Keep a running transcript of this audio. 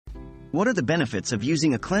What are the benefits of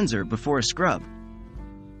using a cleanser before a scrub?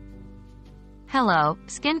 Hello,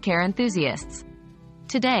 skincare enthusiasts.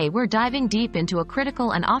 Today we're diving deep into a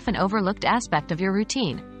critical and often overlooked aspect of your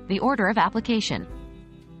routine, the order of application.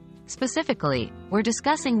 Specifically, we're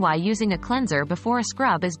discussing why using a cleanser before a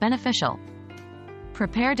scrub is beneficial.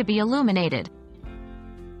 Prepare to be illuminated.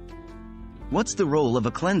 What's the role of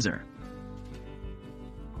a cleanser?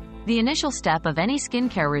 The initial step of any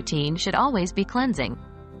skincare routine should always be cleansing.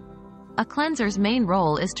 A cleanser's main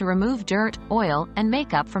role is to remove dirt, oil, and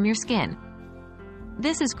makeup from your skin.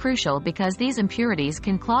 This is crucial because these impurities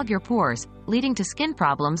can clog your pores, leading to skin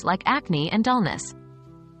problems like acne and dullness.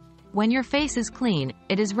 When your face is clean,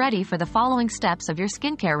 it is ready for the following steps of your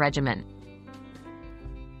skincare regimen.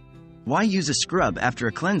 Why use a scrub after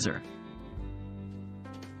a cleanser?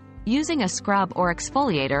 Using a scrub or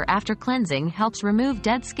exfoliator after cleansing helps remove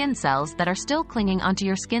dead skin cells that are still clinging onto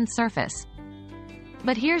your skin's surface.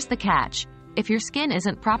 But here's the catch. If your skin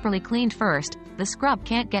isn't properly cleaned first, the scrub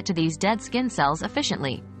can't get to these dead skin cells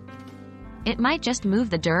efficiently. It might just move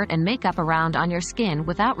the dirt and makeup around on your skin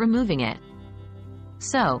without removing it.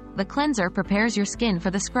 So, the cleanser prepares your skin for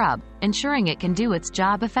the scrub, ensuring it can do its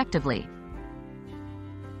job effectively.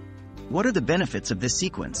 What are the benefits of this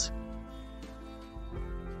sequence?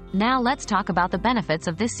 Now let's talk about the benefits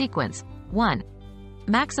of this sequence. 1.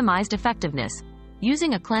 Maximized effectiveness.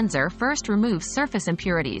 Using a cleanser first removes surface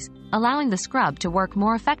impurities, allowing the scrub to work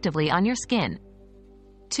more effectively on your skin.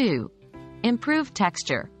 2. Improved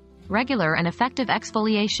texture. Regular and effective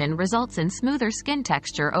exfoliation results in smoother skin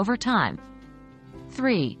texture over time.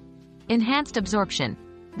 3. Enhanced absorption.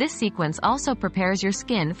 This sequence also prepares your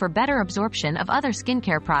skin for better absorption of other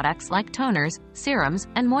skincare products like toners, serums,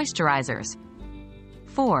 and moisturizers.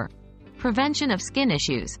 4. Prevention of skin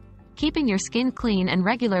issues. Keeping your skin clean and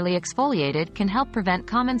regularly exfoliated can help prevent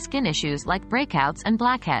common skin issues like breakouts and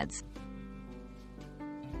blackheads.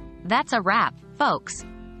 That's a wrap, folks.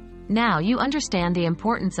 Now you understand the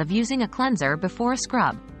importance of using a cleanser before a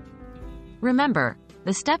scrub. Remember,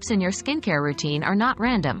 the steps in your skincare routine are not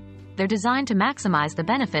random. They're designed to maximize the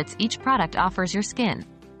benefits each product offers your skin.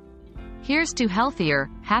 Here's to healthier,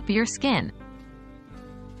 happier skin.